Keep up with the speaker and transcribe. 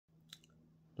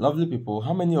Lovely people,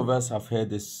 how many of us have heard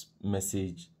this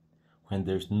message? When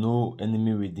there's no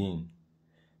enemy within,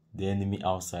 the enemy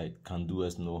outside can do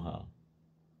us no harm.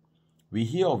 We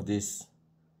hear of this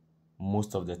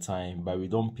most of the time, but we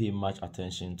don't pay much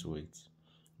attention to it.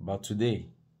 But today,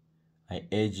 I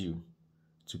urge you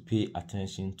to pay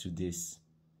attention to this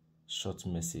short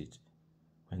message.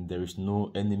 When there is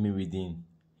no enemy within,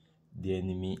 the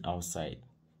enemy outside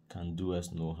can do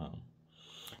us no harm.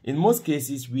 In most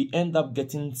cases, we end up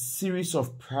getting series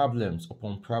of problems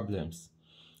upon problems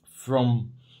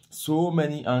from so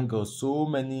many angles, so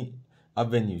many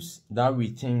avenues that we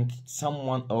think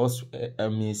someone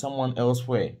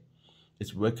elsewhere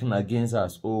is working against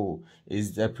us. Oh,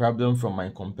 it's a problem from my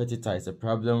competitor, it's a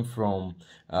problem from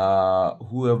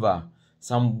whoever,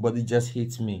 somebody just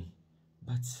hates me.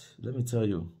 But let me tell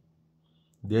you,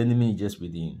 the enemy is just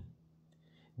within.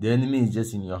 The enemy is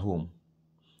just in your home.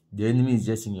 The enemy is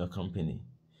just in your company.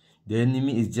 The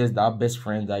enemy is just that best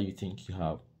friend that you think you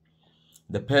have.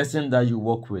 The person that you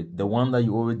work with, the one that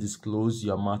you always disclose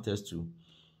your matters to.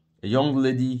 A young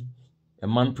lady, a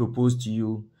man proposed to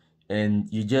you,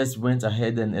 and you just went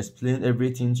ahead and explained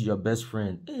everything to your best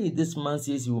friend. Hey, this man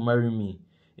says he will marry me.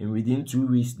 And within 2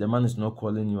 weeks, the man is not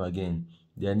calling you again.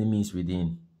 The enemy is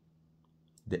within.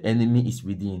 The enemy is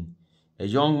within. A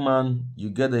young man, you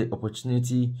get the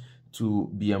opportunity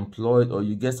to be employed, or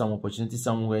you get some opportunity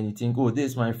somewhere and you think, oh,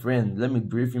 this is my friend, let me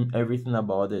brief him everything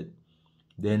about it.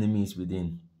 The enemy is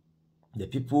within. The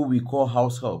people we call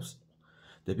house helps,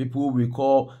 the people we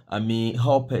call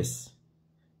helpers,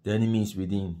 the enemy is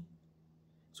within.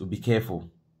 So be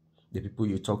careful. The people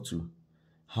you talk to,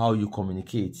 how you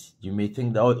communicate. You may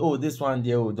think that, oh, this one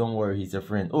there, oh, don't worry, he's a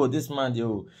friend. Oh, this man there,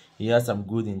 oh, he has some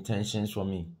good intentions for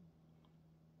me.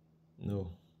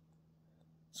 No.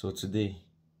 So today,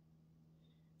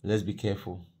 let's be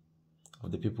careful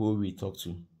of the people we talk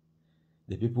to,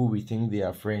 the people we think they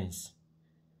are friends.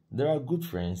 There are good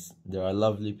friends, there are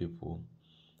lovely people,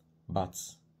 but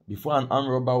before an armed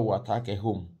robber will attack a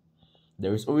home,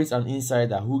 there is always an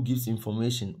insider who gives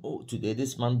information. Oh, today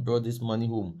this man brought this money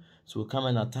home, so come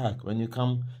and attack. When you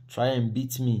come, try and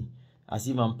beat me as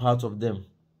if I'm part of them.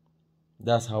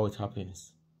 That's how it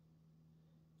happens.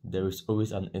 There is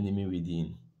always an enemy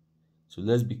within. So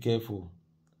let's be careful.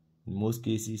 In most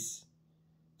cases,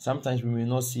 sometimes we may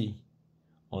not see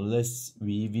unless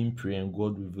we even pray and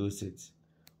God reveals it.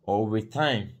 Or with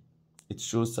time, it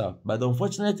shows up. But the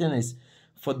unfortunate thing is,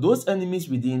 for those enemies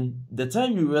within, the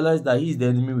time you realize that he is the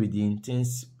enemy within,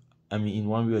 things, in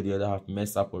one way or the other, have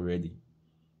messed up already.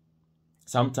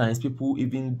 Sometimes people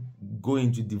even go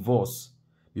into divorce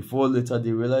before later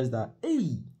they realize that,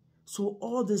 hey, so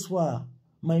all this while,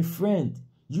 my friend,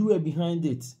 you were behind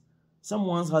it.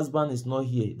 Someone's husband is not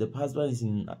here. The husband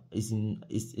is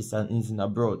in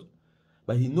abroad,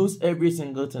 but he knows every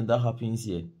single thing that happens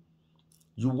here.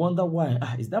 You wonder why.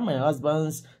 Is that my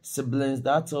husband's siblings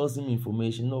that tells him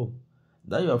information? No,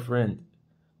 that's your friend,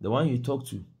 the one you talk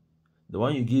to, the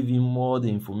one you give him more the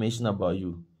information about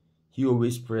you. He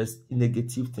always spreads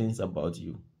negative things about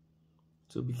you.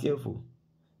 So be careful.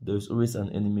 There is always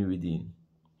an enemy within.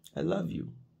 I love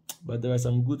you, but there are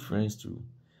some good friends too.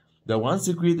 The one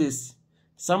secret is,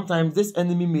 sometimes this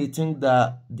enemy may think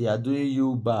that they are doing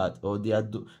you bad, or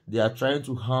they are trying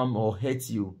to harm or hurt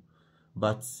you,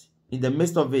 but in the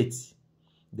midst of it,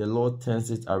 the Lord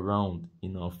turns it around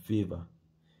in our favor,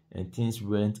 and things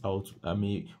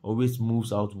always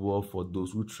moves out well for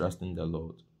those who trust in the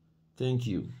Lord. Thank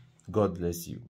you. God bless you.